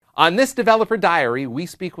On this Developer Diary, we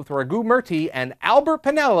speak with Raghu Murthy and Albert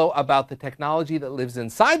Pinello about the technology that lives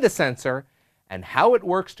inside the sensor and how it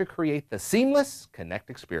works to create the seamless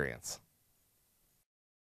Kinect experience.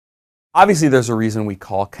 Obviously, there's a reason we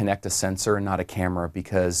call Kinect a sensor and not a camera,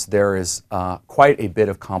 because there is quite a bit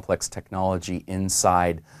of complex technology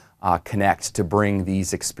inside Kinect to bring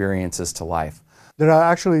these experiences to life. There are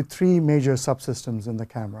actually three major subsystems in the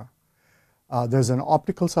camera. There's an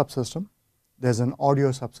optical subsystem, there's an audio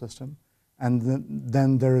subsystem, and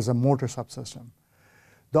then there is a motor subsystem.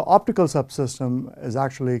 The optical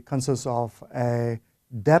subsystem consists of a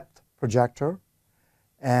depth projector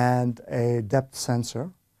and a depth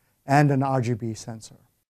sensor and an RGB sensor.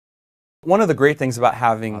 One of the great things about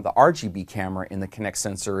having the RGB camera in the Kinect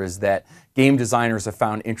sensor is that game designers have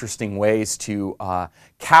found interesting ways to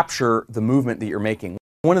capture the movement that you're making.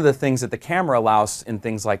 One of the things that the camera allows in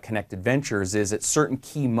things like Kinect Adventures is at certain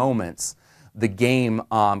key moments the game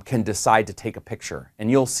can decide to take a picture,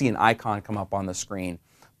 and you'll see an icon come up on the screen.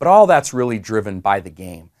 But all that's really driven by the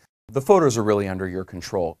game. The photos are really under your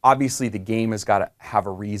control. Obviously, the game has got to have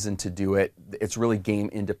a reason to do it. It's really game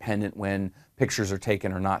independent when pictures are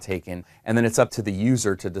taken or not taken. And then it's up to the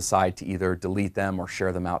user to decide to either delete them or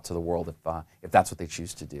share them out to the world if that's what they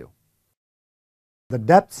choose to do. The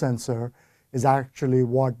depth sensor is actually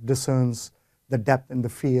what discerns the depth in the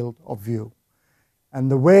field of view. And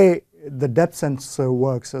the way the depth sensor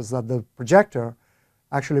works is that the projector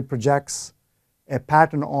actually projects a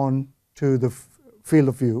pattern onto the field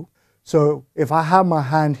of view. So if I have my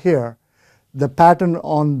hand here, the pattern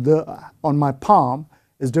on my palm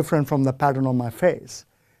is different from the pattern on my face.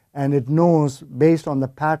 And it knows, based on the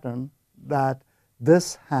pattern, that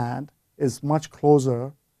this hand is much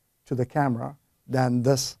closer to the camera than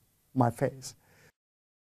my face.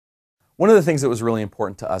 One of the things that was really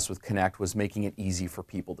important to us with Kinect was making it easy for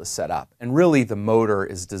people to set up. And really, the motor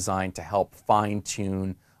is designed to help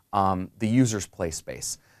fine-tune the user's play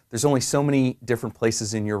space. There's only so many different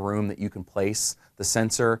places in your room that you can place the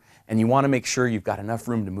sensor, and you want to make sure you've got enough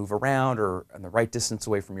room to move around or the right distance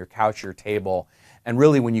away from your couch or your table. And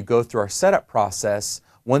really, when you go through our setup process,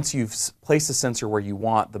 once you've placed the sensor where you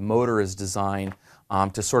want, the motor is designed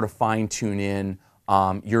to sort of fine-tune in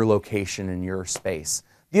your location and your space.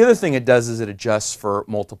 The other thing it does is it adjusts for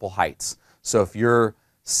multiple heights. So if you're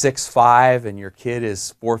 6'5" and your kid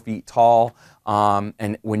is 4 feet tall,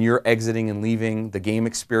 and when you're exiting and leaving the game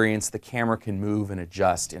experience, the camera can move and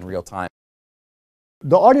adjust in real time.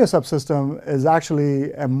 The audio subsystem is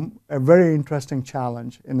actually a very interesting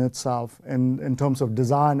challenge in itself in terms of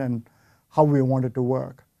design and how we want it to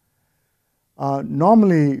work.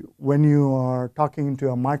 Normally, when you are talking into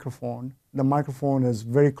a microphone, the microphone is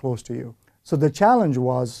very close to you. So the challenge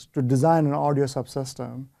was to design an audio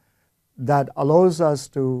subsystem that allows us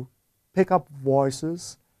to pick up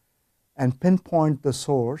voices and pinpoint the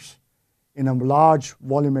source in a large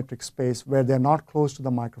volumetric space where they're not close to the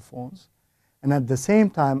microphones, and at the same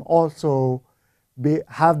time also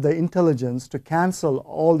have the intelligence to cancel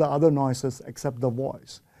all the other noises except the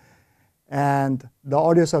voice. And the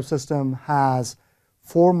audio subsystem has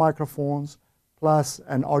 4 microphones plus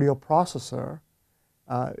an audio processor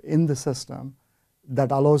in the system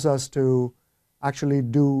that allows us to actually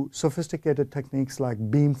do sophisticated techniques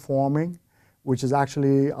like beam forming, which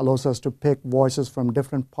actually allows us to pick voices from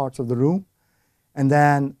different parts of the room, and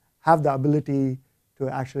then have the ability to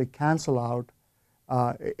actually cancel out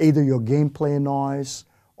either your gameplay noise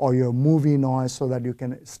or your movie noise so that you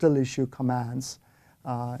can still issue commands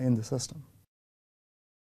in the system.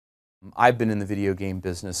 I've been in the video game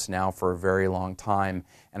business now for a very long time,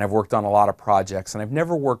 and I've worked on a lot of projects, and I've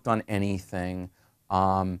never worked on anything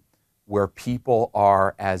where people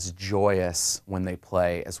are as joyous when they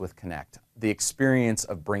play as with Kinect. The experience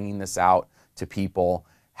of bringing this out to people,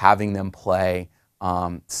 having them play,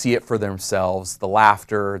 see it for themselves, the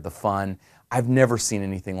laughter, the fun. I've never seen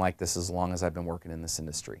anything like this as long as I've been working in this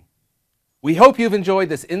industry. We hope you've enjoyed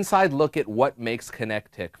this inside look at what makes Kinect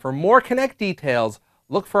tick. For more Kinect details,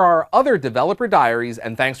 look for our other Developer Diaries,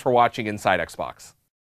 and thanks for watching Inside Xbox.